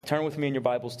Turn with me in your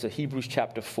Bibles to Hebrews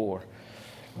chapter 4.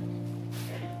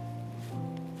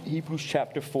 Hebrews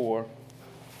chapter 4,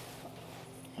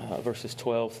 verses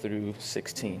 12 through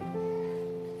 16.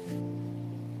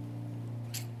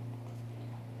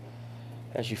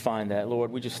 As you find that,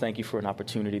 Lord, we just thank you for an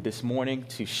opportunity this morning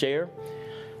to share.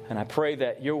 And I pray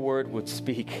that your word would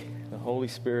speak. The Holy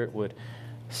Spirit would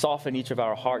soften each of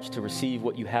our hearts to receive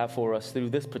what you have for us through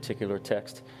this particular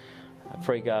text. I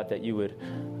pray, God, that you would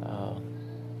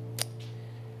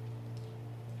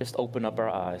just open up our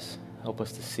eyes, help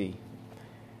us to see,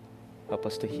 help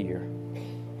us to hear,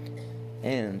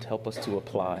 and help us to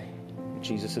apply. In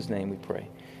Jesus' name we pray.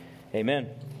 Amen.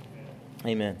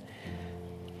 Amen.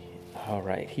 All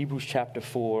right, Hebrews chapter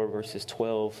 4, verses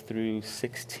 12 through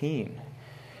 16.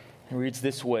 It reads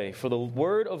this way: For the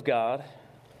word of God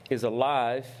is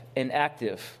alive and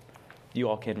active. You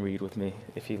all can read with me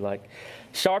if you like.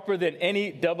 Sharper than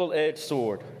any double-edged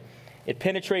sword. It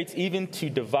penetrates even to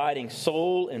dividing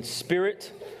soul and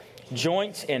spirit,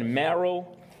 joints and marrow.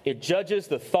 It judges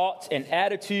the thoughts and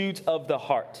attitudes of the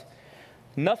heart.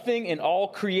 Nothing in all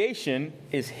creation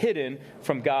is hidden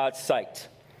from God's sight.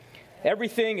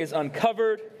 Everything is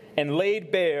uncovered and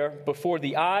laid bare before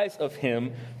the eyes of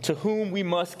him to whom we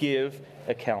must give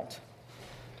account.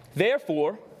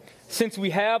 Therefore, since we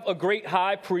have a great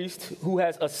high priest who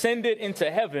has ascended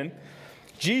into heaven,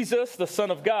 Jesus, the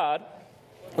Son of God,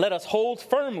 let us hold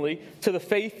firmly to the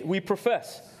faith we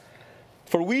profess.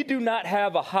 For we do not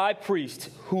have a high priest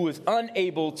who is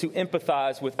unable to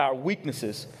empathize with our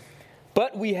weaknesses,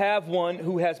 but we have one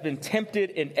who has been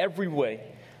tempted in every way,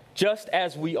 just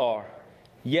as we are,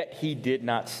 yet he did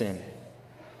not sin.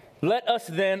 Let us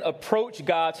then approach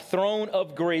God's throne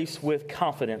of grace with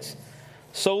confidence,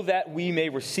 so that we may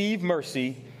receive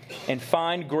mercy and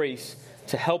find grace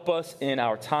to help us in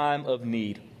our time of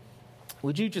need.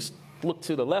 Would you just look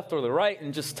to the left or the right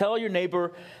and just tell your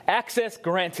neighbor, access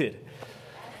granted.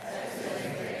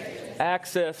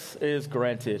 Access is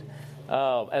granted.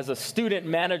 As a student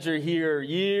manager here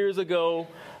years ago,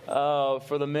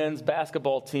 for the men's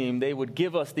basketball team, they would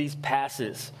give us these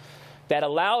passes that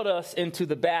allowed us into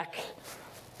the back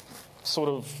sort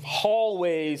of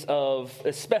hallways of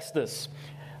asbestos,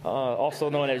 also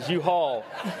known as U-Haul.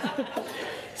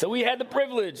 So we had the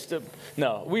privilege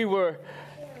we were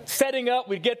setting up.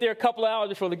 We'd get there a couple hours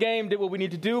before the game, did what we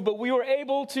need to do, but we were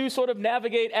able to sort of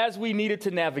navigate as we needed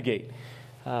to navigate.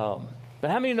 But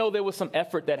how many know there was some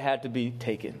effort that had to be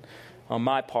taken? On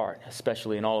my part,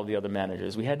 especially, and all of the other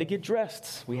managers. We had to get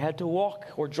dressed. We had to walk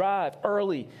or drive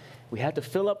early. We had to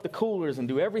fill up the coolers and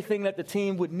do everything that the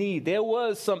team would need. There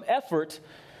was some effort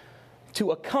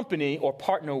to accompany or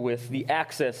partner with the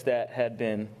access that had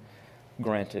been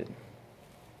granted.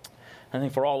 I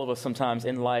think for all of us sometimes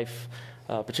in life,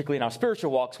 particularly in our spiritual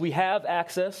walks, we have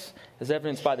access, as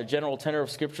evidenced by the general tenor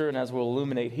of Scripture, and as we'll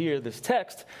illuminate here, this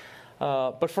text.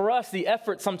 But for us, the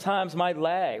effort sometimes might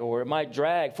lag or it might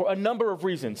drag for a number of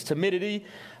reasons. Timidity,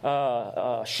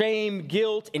 shame,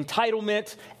 guilt,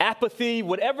 entitlement, apathy,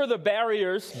 whatever the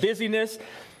barriers, busyness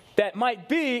that might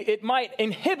be, it might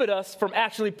inhibit us from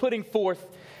actually putting forth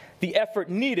the effort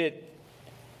needed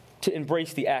to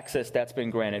embrace the access that's been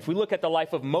granted. If we look at the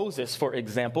life of Moses, for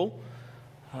example,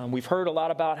 we've heard a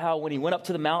lot about how when he went up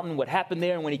to the mountain, what happened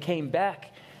there, and when he came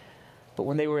back. But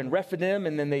when they were in Rephidim,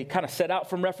 and then they kind of set out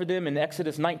from Rephidim in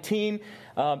Exodus 19,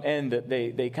 and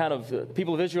the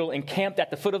people of Israel encamped at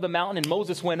the foot of the mountain, and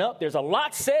Moses went up. There's a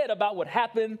lot said about what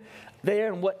happened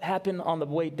there and what happened on the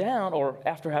way down, or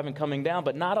after having coming down,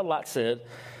 but not a lot said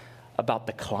about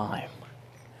the climb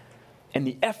and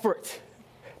the effort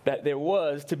that there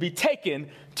was to be taken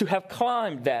to have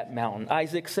climbed that mountain.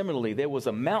 Isaac, similarly, there was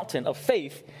a mountain of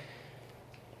faith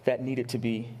that needed to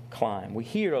be climbed. We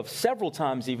hear of several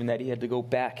times even that he had to go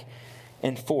back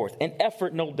and forth. And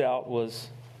effort, no doubt, was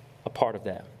a part of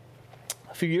that.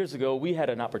 A few years ago, we had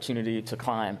an opportunity to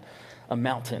climb a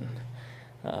mountain.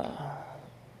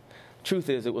 Truth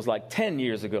is, it was like 10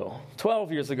 years ago,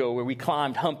 12 years ago, where we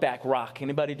climbed Humpback Rock.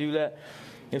 Anybody do that?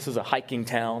 This is a hiking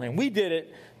town, and we did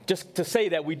it just to say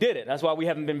that we did it. That's why we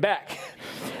haven't been back.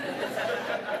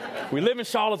 We live in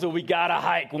Charlottesville. We got to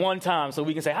hike one time so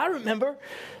we can say, I remember.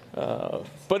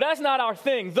 But that's not our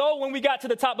thing. Though when we got to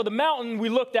the top of the mountain, we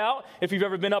looked out, if you've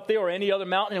ever been up there or any other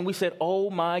mountain, and we said,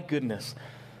 oh my goodness,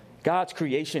 God's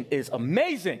creation is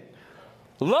amazing.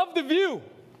 Love the view.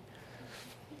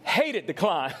 Hated the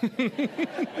climb.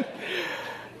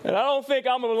 And I don't think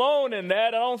I'm alone in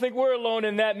that. I don't think we're alone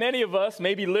in that. Many of us,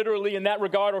 maybe literally in that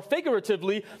regard or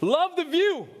figuratively, love the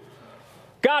view.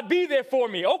 God, be there for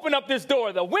me. Open up this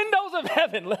door, the windows of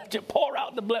heaven. Let you pour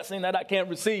out the blessing that I can't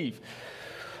receive.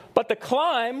 But the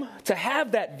climb, to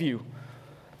have that view,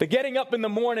 The getting up in the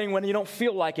morning when you don't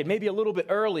feel like it, maybe a little bit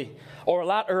early or a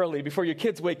lot early before your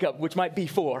kids wake up, which might be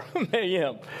 4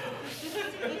 a.m.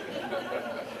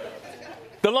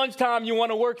 The lunchtime you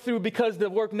want to work through because the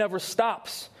work never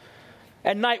stops.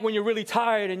 At night when you're really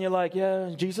tired and you're like, yeah,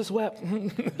 Jesus wept.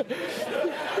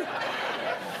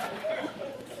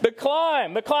 The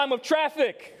climb of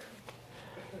traffic.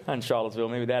 Not in Charlottesville,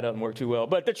 maybe that doesn't work too well.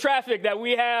 But the traffic that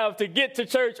we have to get to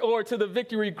church or to the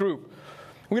victory group.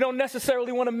 We don't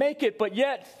necessarily want to make it, but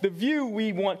yet the view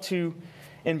we want to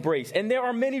embrace. And there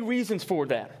are many reasons for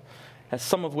that, as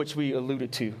some of which we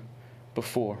alluded to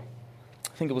before.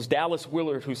 I think it was Dallas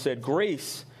Willard who said,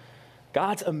 grace,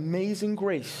 God's amazing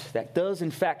grace that does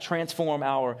in fact transform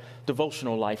our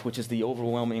devotional life, which is the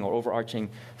overwhelming or overarching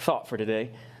thought for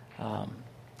today.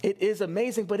 It is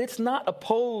amazing, but it's not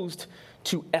opposed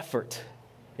to effort.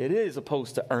 It is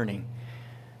opposed to earning.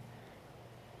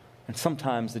 And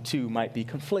sometimes the two might be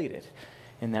conflated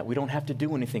in that we don't have to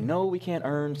do anything. No, we can't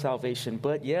earn salvation,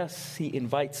 but yes, he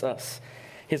invites us.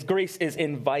 His grace is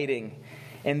inviting.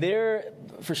 And there,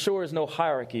 for sure, is no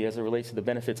hierarchy as it relates to the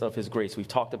benefits of his grace. We've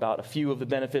talked about a few of the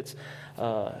benefits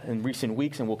in recent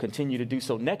weeks, and we'll continue to do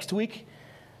so next week.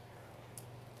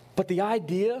 But the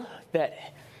idea that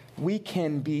we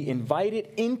can be invited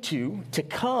into, to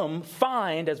come,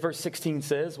 find, as verse 16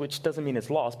 says, which doesn't mean it's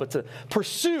lost, but to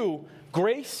pursue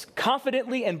grace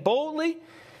confidently and boldly,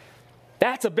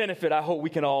 that's a benefit I hope we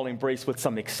can all embrace with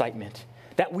some excitement,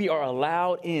 that we are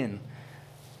allowed in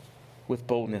with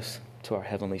boldness to our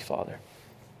Heavenly Father.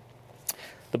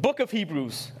 The book of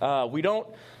Hebrews, we don't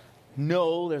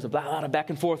know, there's a lot of back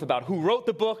and forth about who wrote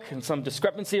the book and some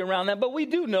discrepancy around that, but we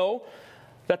do know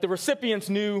that the recipients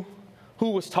knew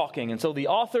who was talking. And so the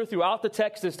author throughout the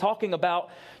text is talking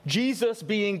about Jesus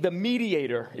being the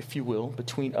mediator, if you will,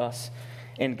 between us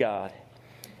and God.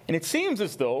 And it seems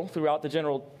as though, throughout the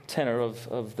general tenor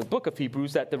of the book of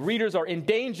Hebrews, that the readers are in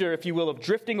danger, if you will, of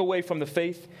drifting away from the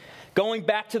faith, going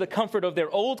back to the comfort of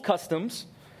their old customs,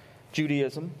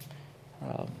 Judaism.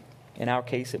 In our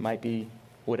case, it might be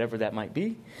whatever that might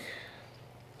be.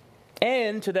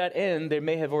 And to that end, there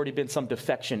may have already been some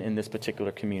defection in this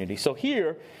particular community. So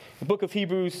here, the book of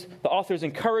Hebrews, the author is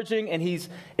encouraging and he's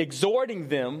exhorting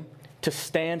them to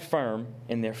stand firm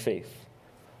in their faith,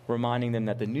 reminding them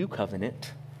that the new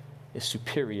covenant is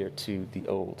superior to the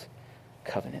old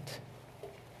covenant.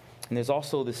 And there's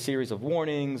also this series of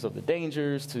warnings of the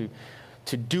dangers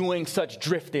to doing such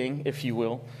drifting, if you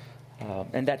will,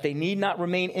 and that they need not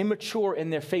remain immature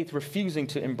in their faith, refusing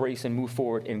to embrace and move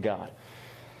forward in God.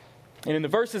 And in the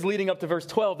verses leading up to verse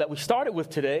 12 that we started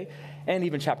with today, and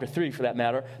even chapter 3 for that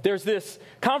matter, there's this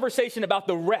conversation about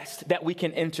the rest that we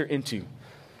can enter into.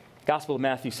 Gospel of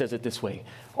Matthew says it this way: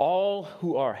 all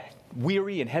who are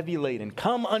weary and heavy laden,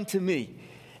 come unto me,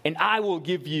 and I will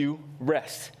give you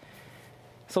rest.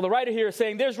 So the writer here is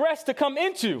saying there's rest to come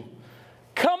into.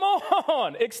 Come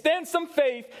on, extend some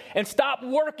faith and stop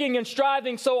working and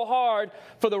striving so hard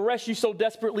for the rest you so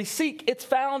desperately seek. It's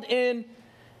found in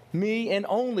me and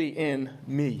only in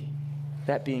me,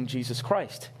 that being Jesus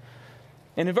Christ.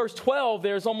 And in verse 12,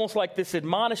 there's almost like this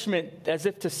admonishment as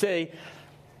if to say,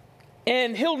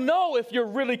 and he'll know if you're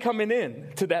really coming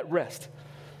in to that rest.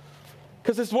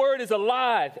 Because his word is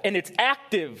alive and it's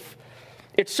active.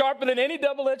 It's sharper than any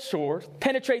double-edged sword,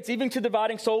 penetrates even to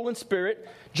dividing soul and spirit,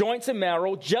 joints and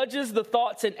marrow, judges the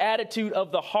thoughts and attitude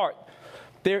of the heart.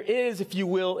 There is, if you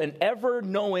will, an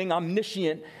ever-knowing,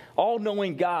 omniscient,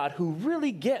 all-knowing God who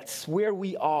really gets where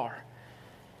we are.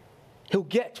 He'll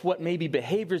get what maybe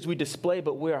behaviors we display,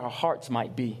 but where our hearts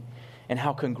might be and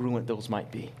how congruent those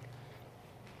might be.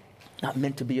 Not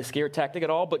meant to be a scare tactic at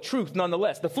all, but truth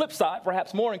nonetheless. The flip side,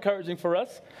 perhaps more encouraging for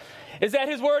us, is that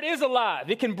his word is alive.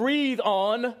 It can breathe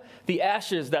on the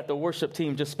ashes that the worship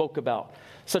team just spoke about,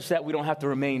 such that we don't have to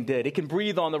remain dead. It can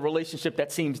breathe on the relationship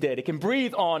that seems dead. It can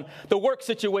breathe on the work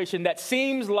situation that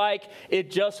seems like it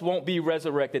just won't be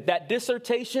resurrected. That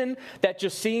dissertation that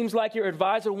just seems like your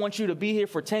advisor wants you to be here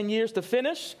for 10 years to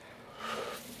finish.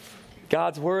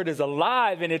 God's word is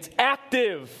alive and it's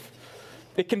active.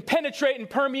 It can penetrate and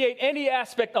permeate any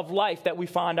aspect of life that we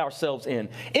find ourselves in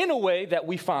a way that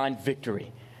we find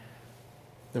victory.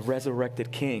 The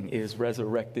resurrected King is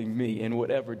resurrecting me in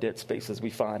whatever dead spaces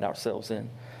we find ourselves in.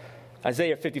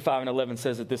 Isaiah 55:11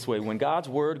 says it this way: when God's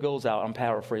word goes out, I'm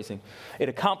paraphrasing, it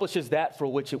accomplishes that for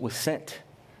which it was sent.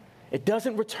 It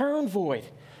doesn't return void.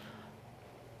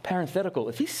 Parenthetical,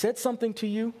 if he said something to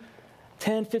you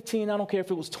 10, 15, I don't care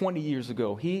if it was 20 years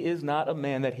ago, he is not a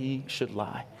man that he should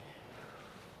lie.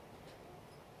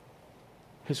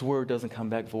 His word doesn't come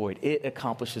back void. It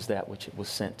accomplishes that which it was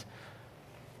sent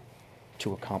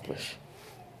to accomplish.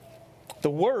 The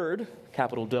Word,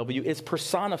 capital W, is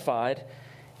personified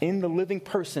in the living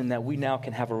person that we now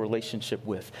can have a relationship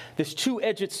with. This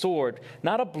two-edged sword,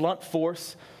 not a blunt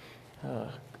force. A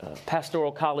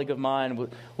pastoral colleague of mine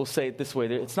will say it this way: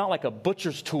 it's not like a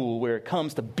butcher's tool where it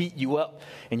comes to beat you up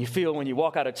and you feel when you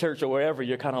walk out of church or wherever,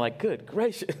 you're kind of like, good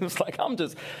gracious. It's like, I'm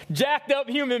just jacked up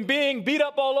human being, beat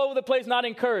up all over the place, not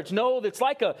encouraged. No, it's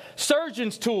like a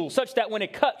surgeon's tool, such that when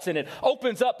it cuts and it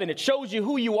opens up and it shows you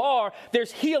who you are,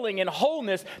 there's healing and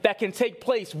wholeness that can take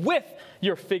place with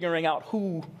your figuring out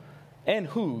who and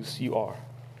whose you are.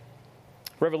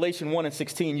 Revelation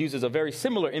 1:16 uses a very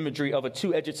similar imagery of a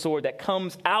two-edged sword that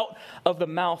comes out of the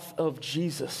mouth of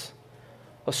Jesus.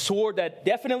 A sword that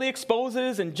definitely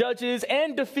exposes and judges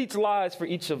and defeats lies for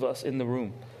each of us in the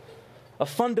room. A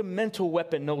fundamental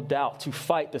weapon, no doubt, to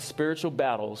fight the spiritual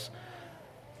battles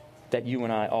that you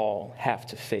and I all have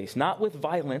to face. Not with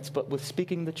violence, but with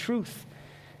speaking the truth.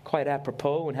 Quite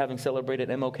apropos, and having celebrated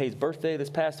MLK's birthday this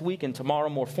past week and tomorrow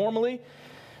more formally,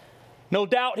 no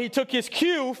doubt he took his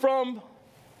cue from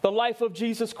the life of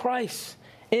Jesus Christ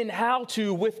in how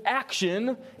to, with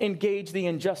action, engage the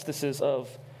injustices of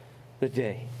the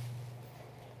day.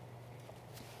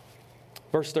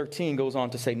 Verse 13 goes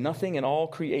on to say, nothing in all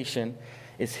creation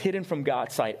is hidden from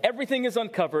God's sight. Everything is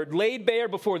uncovered, laid bare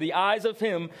before the eyes of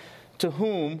him to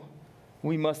whom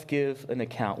we must give an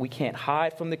account. We can't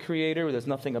hide from the Creator. There's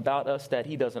nothing about us that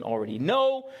he doesn't already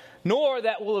know, nor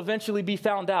that will eventually be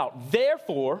found out.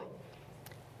 Therefore,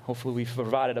 hopefully we've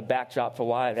provided a backdrop for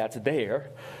why that's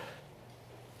there.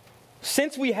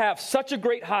 Since we have such a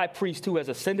great high priest who has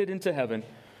ascended into heaven,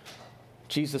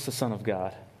 Jesus, the Son of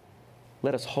God,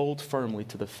 let us hold firmly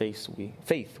to the faith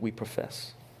we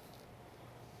profess.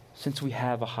 Since we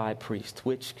have a high priest,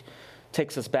 which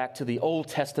takes us back to the Old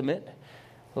Testament,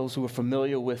 those who are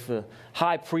familiar with the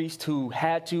high priest who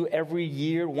had to every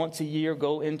year, once a year,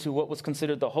 go into what was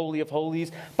considered the Holy of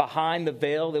Holies. Behind the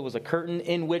veil, there was a curtain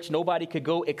in which nobody could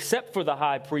go except for the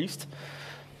high priest.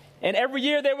 And every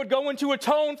year they would go in to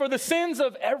atone for the sins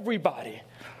of everybody,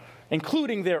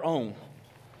 including their own.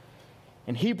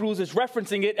 And Hebrews is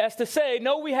referencing it as to say,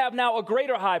 no, we have now a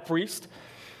greater high priest.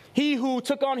 He who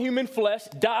took on human flesh,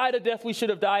 died a death we should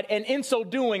have died, and in so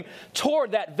doing, tore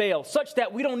that veil, such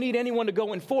that we don't need anyone to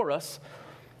go in for us.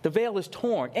 The veil is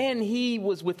torn, and he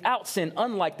was without sin,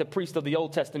 unlike the priest of the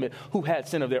Old Testament, who had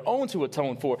sin of their own to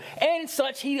atone for. And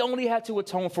such, he only had to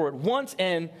atone for it once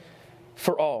and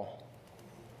for all.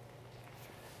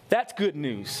 That's good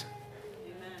news.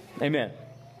 Amen.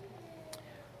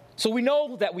 So we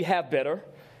know that we have better,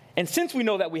 and since we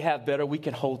know that we have better, we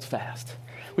can hold fast.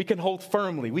 We can hold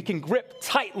firmly. We can grip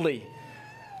tightly.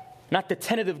 Not the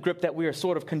tentative grip that we are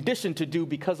sort of conditioned to do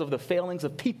because of the failings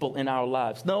of people in our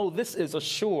lives. No, this is a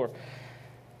sure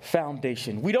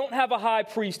foundation. We don't have a high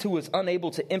priest who is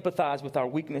unable to empathize with our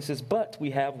weaknesses, but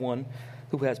we have one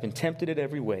who has been tempted in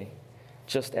every way,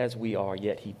 just as we are,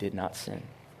 yet he did not sin.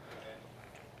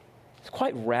 It's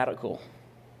quite radical,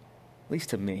 at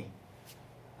least to me,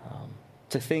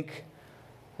 to think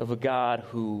of a God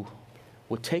who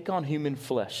would take on human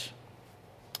flesh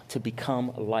to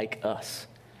become like us.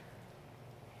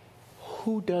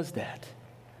 Who does that?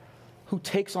 Who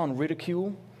takes on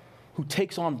ridicule? Who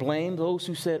takes on blame? Those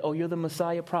who said, oh, you're the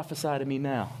Messiah, prophesy to me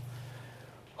now.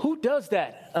 Who does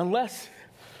that unless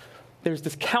there's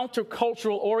this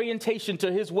countercultural orientation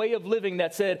to his way of living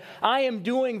that said, I am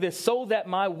doing this so that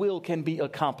my will can be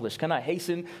accomplished. Can I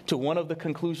hasten to one of the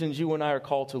conclusions? You and I are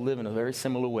called to live in a very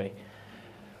similar way.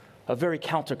 A very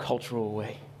countercultural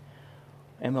way.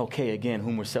 MLK, again,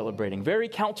 whom we're celebrating. Very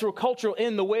countercultural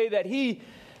in the way that he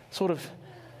sort of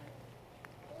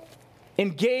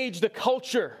engaged the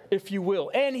culture, if you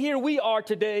will. And here we are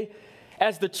today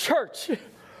as the church,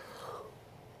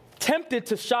 tempted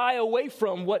to shy away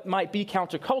from what might be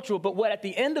countercultural, but what at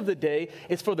the end of the day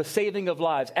is for the saving of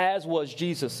lives, as was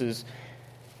Jesus'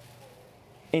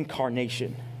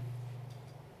 incarnation.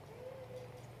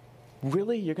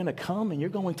 Really? You're going to come and you're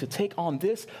going to take on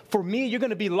this? For me, you're going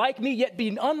to be like me, yet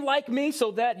be unlike me, so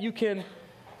that you can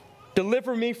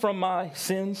deliver me from my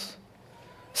sins?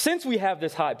 Since we have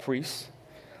this high priest,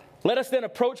 let us then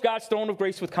approach God's throne of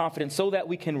grace with confidence so that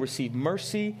we can receive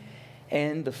mercy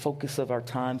and the focus of our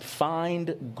time,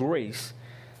 find grace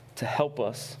to help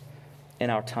us in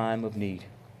our time of need.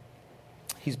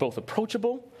 He's both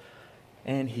approachable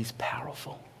and he's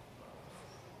powerful.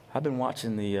 I've been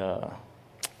watching the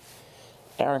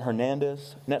Aaron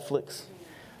Hernandez Netflix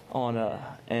on, I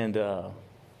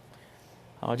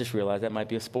just realized that might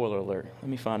be a spoiler alert. Let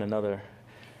me find another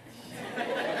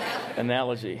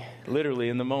analogy. Literally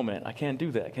in the moment. I can't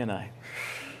do that, can I?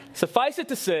 Suffice it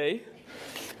to say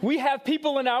We have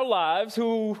people in our lives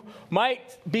who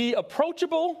might be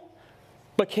approachable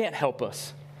but can't help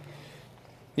us.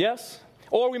 Yes?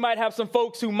 Or we might have some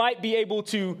folks who might be able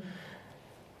to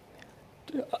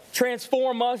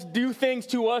transform us, do things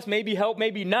to us, maybe help,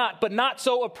 maybe not, but not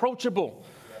so approachable.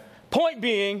 Point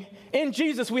being, in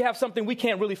Jesus, we have something we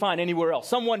can't really find anywhere else.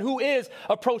 Someone who is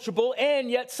approachable and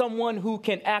yet someone who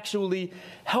can actually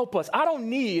help us. I don't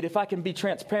need, if I can be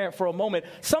transparent for a moment,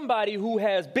 somebody who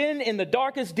has been in the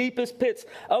darkest, deepest pits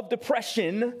of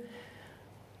depression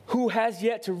who has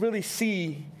yet to really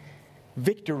see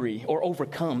victory or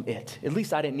overcome it. At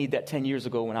least I didn't need that 10 years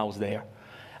ago when I was there.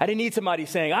 I didn't need somebody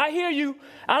saying, I hear you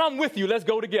and I'm with you, let's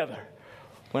go together.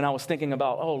 When I was thinking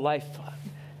about, life,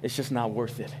 it's just not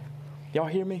worth it. Y'all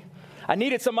hear me? I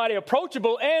needed somebody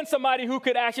approachable and somebody who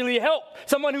could actually help.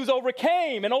 Someone who's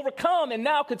overcame and overcome and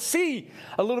now could see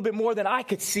a little bit more than I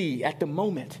could see at the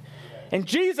moment. And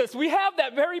Jesus, we have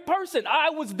that very person.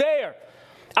 I was there.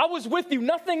 I was with you.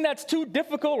 Nothing that's too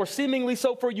difficult or seemingly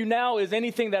so for you now is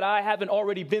anything that I haven't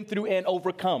already been through and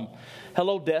overcome.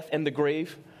 Hello, death and the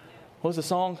grave. What does the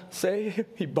song say?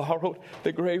 He borrowed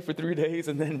the grave for 3 days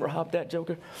and then robbed that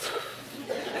joker.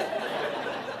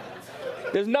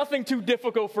 There's nothing too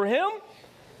difficult for him.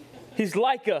 He's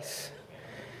like us.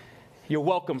 You're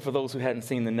welcome for those who hadn't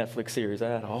seen the Netflix series.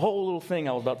 I had a whole little thing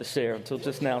I was about to share until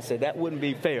just now said that wouldn't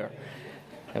be fair.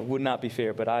 That would not be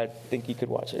fair, but I think you could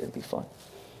watch it. It'd be fun.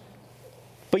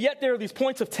 But yet there are these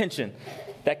points of tension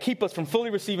that keep us from fully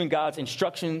receiving God's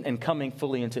instruction and coming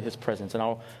fully into his presence. And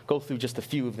I'll go through just a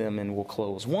few of them and we'll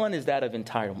close. One is that of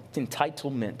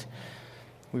entitlement.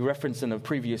 We referenced in the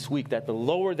previous week that the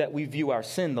lower that we view our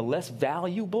sin, the less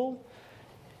valuable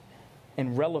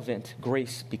and relevant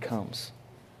grace becomes.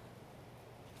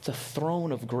 It's a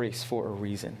throne of grace for a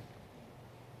reason.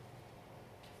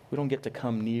 We don't get to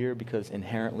come near because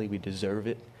inherently we deserve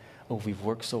it, or we've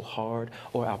worked so hard,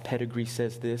 or our pedigree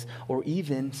says this, or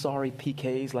even, sorry,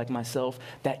 PKs like myself,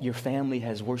 that your family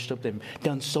has worshiped and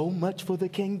done so much for the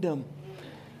kingdom.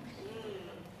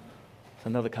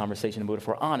 Another conversation, but if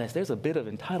we're honest, there's a bit of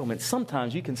entitlement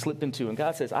sometimes you can slip into, and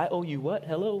God says, I owe you what?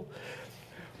 Hello?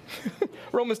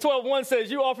 Romans 12:1 says,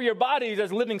 you offer your bodies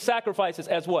as living sacrifices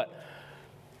as what?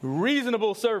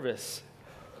 Reasonable service.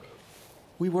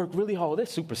 We work really hard. They're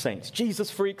super saints. Jesus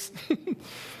freaks.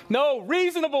 No,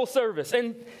 reasonable service.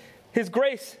 And his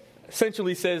grace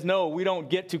essentially says, no, we don't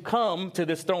get to come to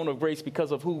this throne of grace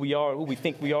because of who we are, who we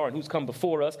think we are, and who's come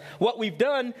before us. What we've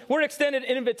done, we're extended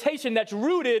an invitation that's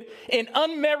rooted in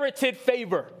unmerited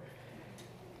favor,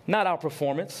 not our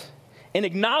performance, an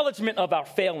acknowledgement of our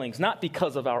failings, not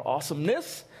because of our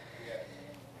awesomeness.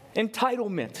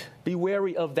 Entitlement. Be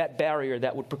wary of that barrier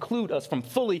that would preclude us from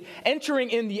fully entering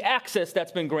in the access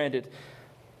that's been granted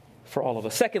for all of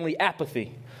us. Secondly,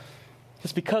 apathy.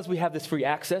 Just because we have this free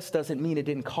access doesn't mean it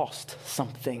didn't cost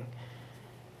something.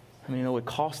 I mean, it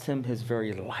cost him his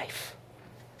very life.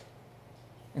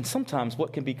 And sometimes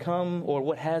what can become, or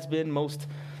what has been most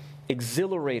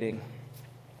exhilarating,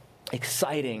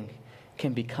 exciting,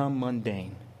 can become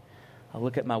mundane. I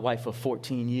look at my wife of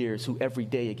 14 years, who every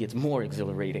day it gets more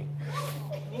exhilarating.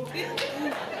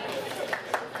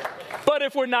 But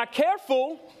if we're not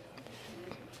careful,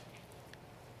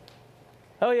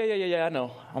 oh, yeah, I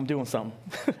know. I'm doing something.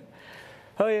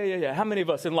 Oh, yeah. How many of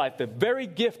us in life, the very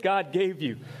gift God gave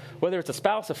you, whether it's a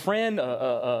spouse, a friend,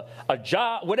 a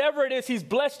job, whatever it is he's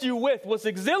blessed you with, was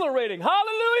exhilarating.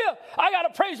 Hallelujah. I got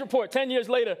a praise report 10 years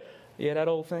later. Yeah, that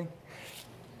old thing.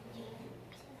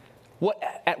 What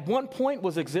at one point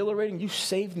was exhilarating, you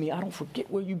saved me, I don't forget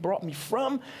where you brought me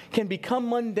from, can become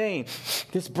mundane.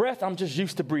 This breath, I'm just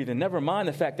used to breathing. Never mind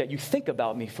the fact that you think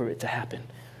about me for it to happen.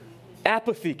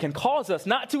 Apathy can cause us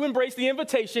not to embrace the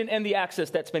invitation and the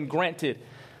access that's been granted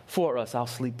for us. I'll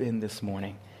sleep in this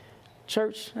morning.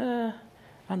 Church,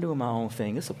 I'm doing my own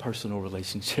thing. It's a personal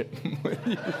relationship.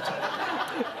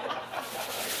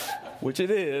 Which it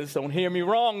is. Don't hear me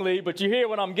wrongly, but you hear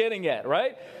what I'm getting at,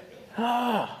 right?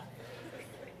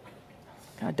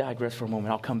 I digress for a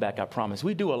moment. I'll come back, I promise.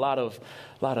 We do a lot of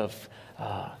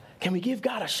can we give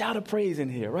God a shout of praise in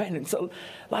here, right? And so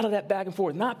a lot of that back and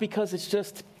forth, not because it's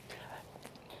just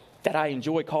that I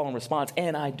enjoy call and response,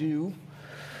 and I do,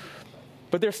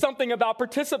 but there's something about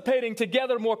participating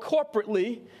together more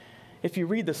corporately. If you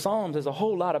read the Psalms, there's a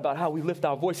whole lot about how we lift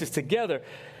our voices together.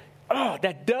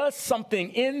 that does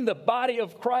something in the body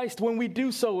of Christ when we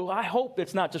do so. I hope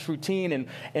it's not just routine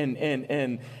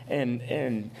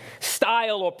and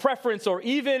style or preference or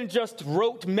even just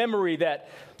rote memory that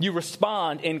you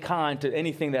respond in kind to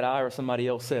anything that I or somebody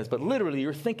else says. But literally,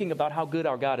 you're thinking about how good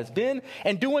our God has been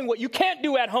and doing what you can't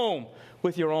do at home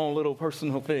with your own little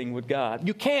personal thing with God.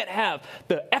 You can't have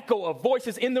the echo of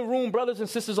voices in the room, brothers and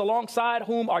sisters, alongside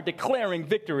whom are declaring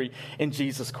victory in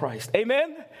Jesus Christ.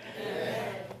 Amen?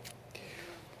 Amen.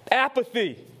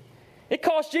 Apathy. It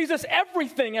cost Jesus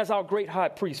everything as our great high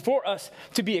priest for us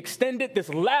to be extended this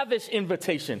lavish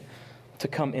invitation to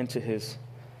come into his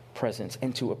presence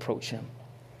and to approach him.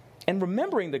 And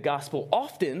remembering the gospel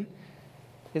often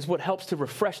is what helps to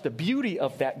refresh the beauty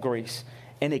of that grace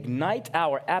and ignite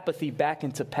our apathy back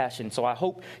into passion. So I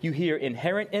hope you hear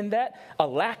inherent in that a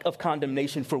lack of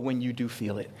condemnation for when you do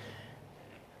feel it.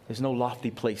 There's no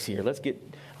lofty place here.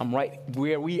 I'm right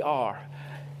where we are.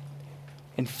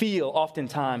 And feel,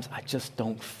 oftentimes, I just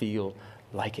don't feel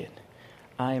like it.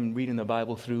 I am reading the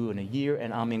Bible through in a year,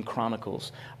 and I'm in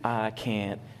Chronicles. I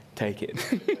can't take it.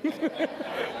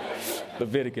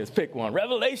 Leviticus, pick one.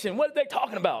 Revelation, what are they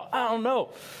talking about? I don't know.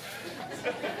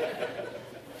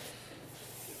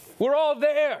 We're all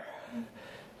there.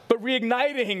 But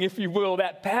reigniting, if you will,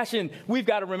 that passion, we've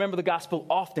got to remember the gospel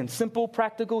often. Simple,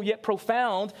 practical, yet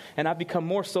profound. And I've become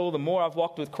more so the more I've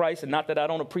walked with Christ. And not that I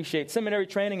don't appreciate seminary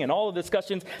training and all the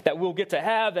discussions that we'll get to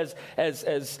have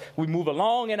as we move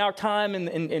along in our time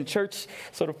in church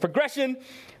sort of progression.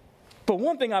 But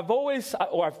one thing I've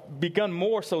begun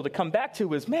more so to come back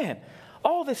to is, man,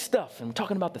 all this stuff. And we're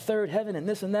talking about the third heaven and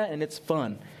this and that. And it's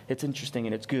fun. It's interesting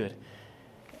and it's good.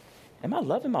 Am I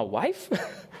loving my wife?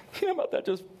 How about that?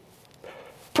 Just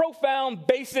profound,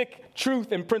 basic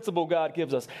truth and principle God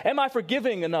gives us. Am I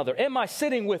forgiving another? Am I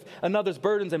sitting with another's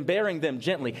burdens and bearing them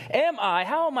gently?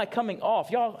 How am I coming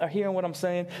off? Y'all are hearing what I'm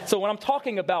saying? So when I'm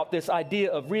talking about this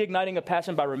idea of reigniting a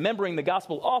passion by remembering the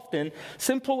gospel often,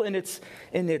 simple in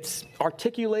its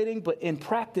articulating, but in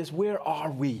practice, where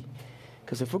are we?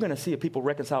 Because if we're going to see a people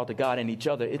reconciled to God and each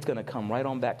other, it's going to come right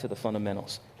on back to the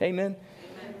fundamentals. Amen?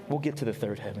 We'll get to the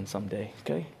third heaven someday,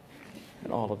 okay?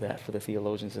 And all of that for the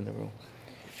theologians in the room.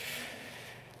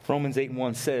 Romans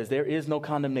 8:1 says, there is no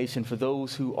condemnation for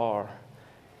those who are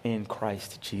in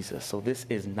Christ Jesus. So this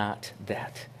is not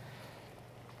that.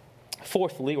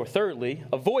 Thirdly,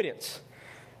 avoidance.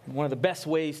 And one of the best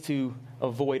ways to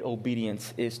avoid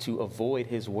obedience is to avoid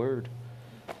his word.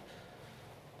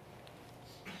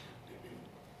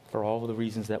 For all of the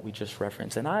reasons that we just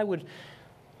referenced. And I would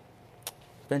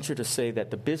venture to say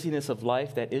that the busyness of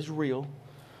life that is real,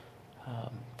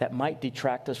 that might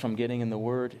detract us from getting in the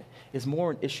Word, is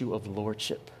more an issue of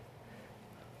lordship.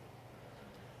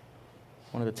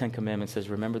 One of the 10 Commandments says,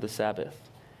 remember the Sabbath.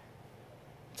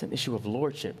 It's an issue of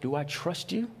lordship. Do I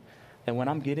trust you that when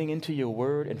I'm getting into your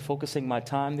Word and focusing my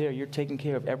time there, you're taking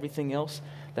care of everything else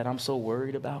that I'm so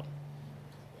worried about?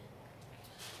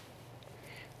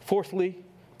 Fourthly,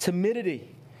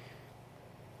 timidity.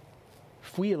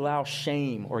 If we allow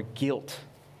shame or guilt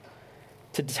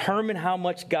to determine how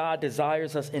much God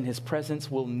desires us in his presence,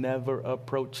 we'll never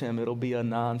approach him. It'll be a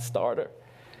non-starter.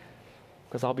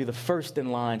 Because I'll be the first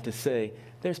in line to say,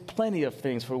 there's plenty of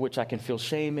things for which I can feel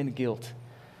shame and guilt.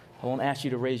 I won't ask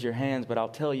you to raise your hands, but I'll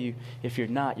tell you, if you're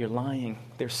not, you're lying.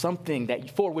 There's something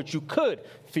for which you could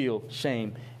feel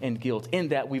shame and guilt, in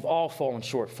that we've all fallen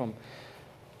short of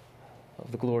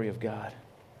the glory of God.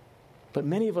 But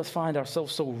many of us find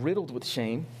ourselves so riddled with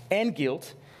shame and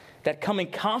guilt that coming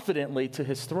confidently to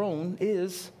his throne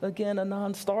is, again, a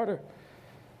non-starter.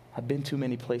 I've been too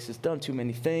many places, done too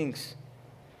many things.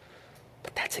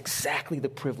 But that's exactly the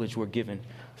privilege we're given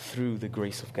through the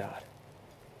grace of God.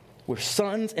 We're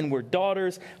sons and we're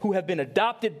daughters who have been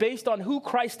adopted based on who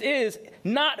Christ is,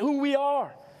 not who we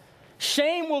are.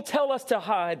 Shame will tell us to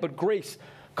hide, but grace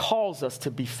calls us to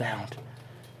be found.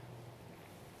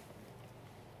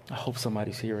 I hope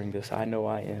somebody's hearing this. I know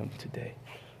I am today.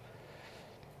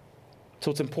 So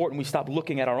it's important we stop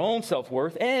looking at our own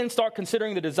self-worth and start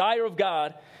considering the desire of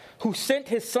God, who sent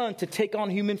his son to take on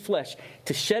human flesh,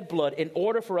 to shed blood in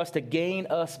order for us to gain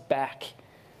us back.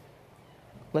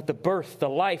 Let the birth, the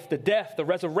life, the death, the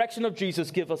resurrection of Jesus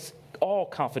give us all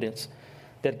confidence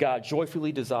that God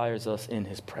joyfully desires us in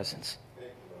his presence.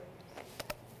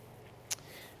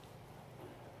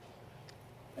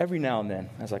 Every now and then,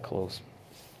 as I close,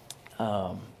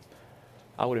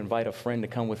 I would invite a friend to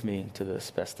come with me to the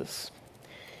asbestos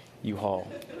U-Haul.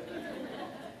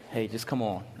 Hey, just come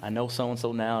on. I know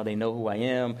so-and-so now. They know who I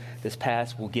am. This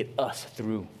pass will get us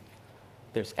through.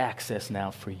 There's access now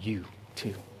for you,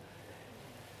 too.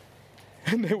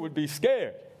 And they would be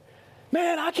scared.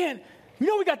 Man, I can't.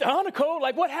 We got the honor code.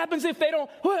 Like, what happens if they don't?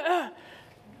 I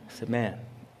said, man,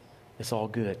 it's all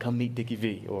good. Come meet Dickie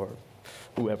V or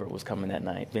whoever was coming that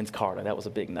night. Vince Carter. That was a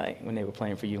big night when they were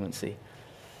playing for UNC.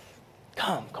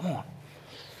 Come on.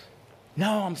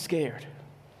 No, I'm scared.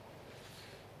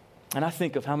 And I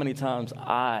think of how many times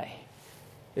I,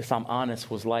 if I'm honest,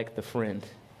 was like the friend.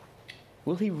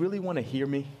 Will he really want to hear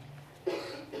me?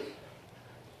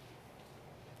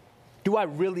 Do I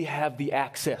really have the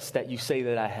access that you say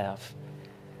that I have?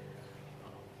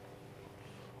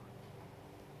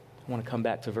 I want to come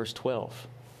back to verse 12.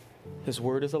 His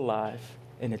word is alive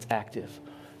and it's active.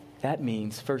 That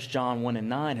means 1 John 1 and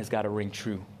 9 has got to ring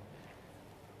true.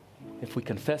 If we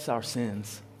confess our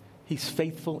sins, he's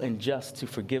faithful and just to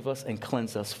forgive us and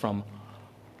cleanse us from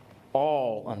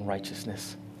all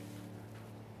unrighteousness.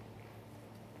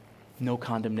 No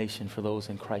condemnation for those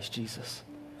in Christ Jesus.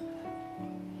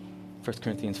 1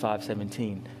 Corinthians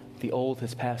 5:17, the old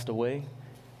has passed away,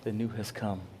 the new has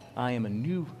come. I am a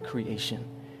new creation.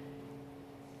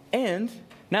 And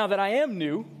now that I am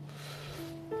new,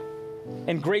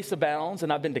 and grace abounds,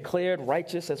 and I've been declared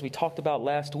righteous, as we talked about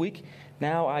last week,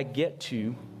 now I get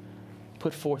to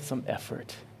put forth some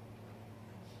effort.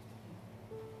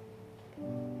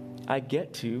 I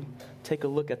get to take a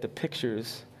look at the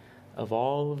pictures of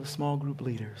all of the small group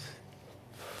leaders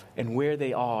and where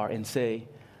they are and say,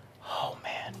 oh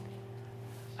man,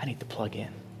 I need to plug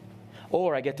in.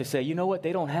 Or I get to say, you know what,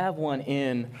 they don't have one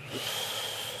in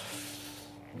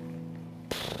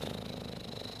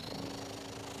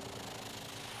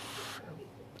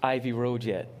Ivy Road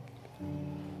yet.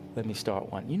 Let me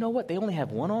start one. You know what, they only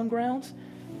have one on grounds?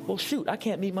 Well, shoot, I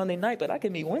can't meet Monday night, but I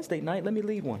can meet Wednesday night. Let me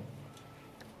lead one.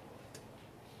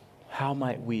 How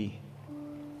might we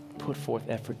put forth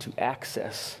effort to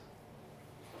access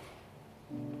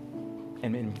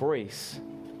and embrace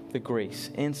the grace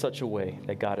in such a way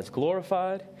that God is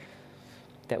glorified,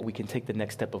 that we can take the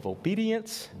next step of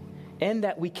obedience, and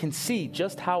that we can see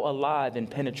just how alive and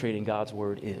penetrating God's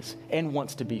word is and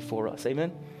wants to be for us.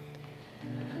 Amen?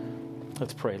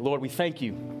 Let's pray. Lord, we thank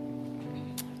you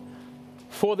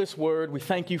for this word. We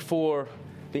thank you for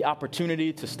the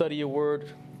opportunity to study your word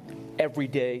every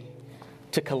day,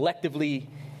 to collectively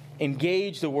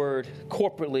engage the word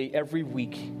corporately every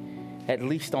week, at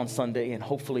least on Sunday and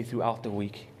hopefully throughout the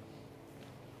week.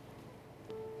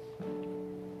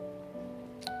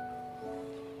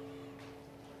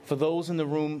 For those in the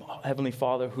room, Heavenly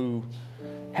Father, who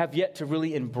have yet to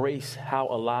really embrace how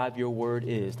alive your word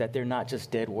is, that they're not just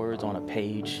dead words on a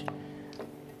page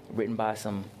written by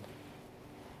some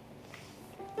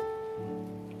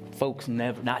folks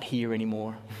not here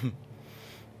anymore,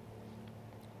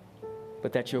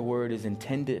 but that your word is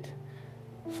intended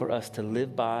for us to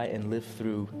live by and live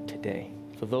through today.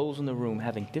 For those in the room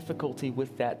having difficulty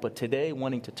with that, but today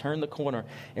wanting to turn the corner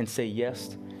and say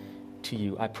yes to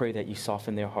you, I pray that you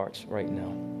soften their hearts right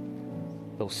now.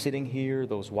 Those sitting here,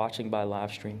 those watching by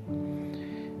live stream.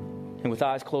 And with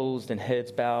eyes closed and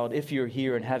heads bowed, if you're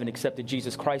here and haven't accepted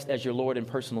Jesus Christ as your Lord and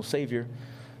personal Savior,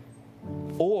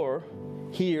 or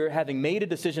here having made a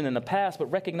decision in the past, but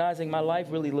recognizing my life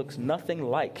really looks nothing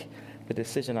like the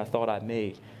decision I thought I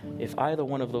made. If either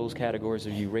one of those categories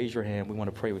of you, raise your hand. We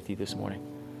want to pray with you this morning.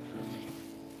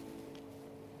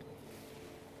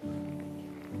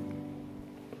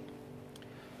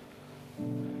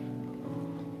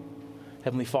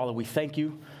 Heavenly Father, we thank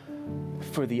you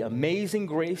for the amazing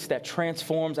grace that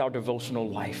transforms our devotional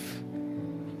life.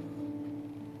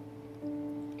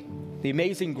 The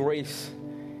amazing grace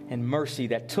and mercy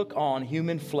that took on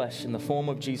human flesh in the form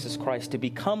of Jesus Christ to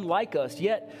become like us,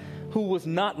 yet who was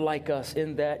not like us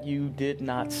in that you did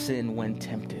not sin when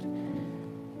tempted,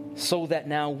 so that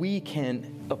now we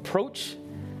can approach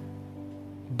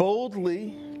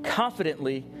boldly,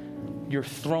 confidently, your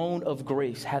throne of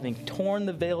grace, having torn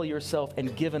the veil yourself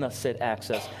and given us said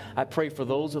access. I pray for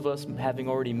those of us having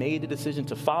already made a decision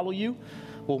to follow you,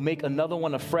 will make another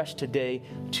one afresh today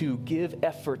to give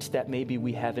efforts that maybe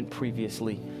we haven't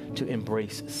previously to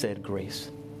embrace said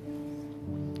grace.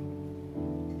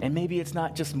 And maybe it's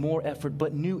not just more effort,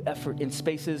 but new effort in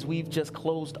spaces we've just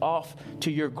closed off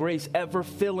to your grace, ever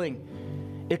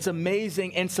filling. It's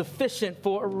amazing and sufficient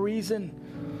for a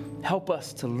reason. Help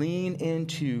us to lean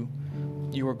into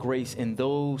your grace in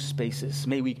those spaces.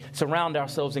 May we surround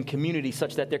ourselves in community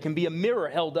such that there can be a mirror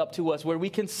held up to us where we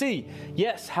can see,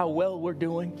 yes, how well we're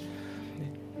doing.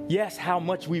 Yes, how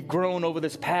much we've grown over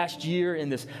this past year in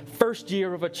this first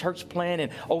year of a church plan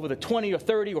and over the 20 or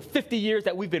 30 or 50 years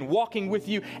that we've been walking with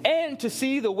you, and to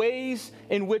see the ways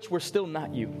in which we're still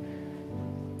not you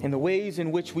and the ways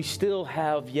in which we still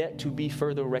have yet to be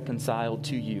further reconciled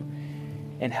to you.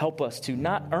 and help us to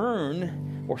not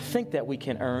earn or think that we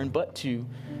can earn, but to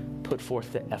put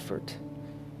forth the effort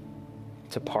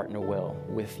to partner well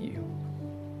with you.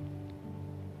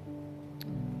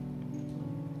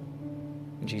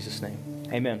 In Jesus' name,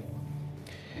 amen.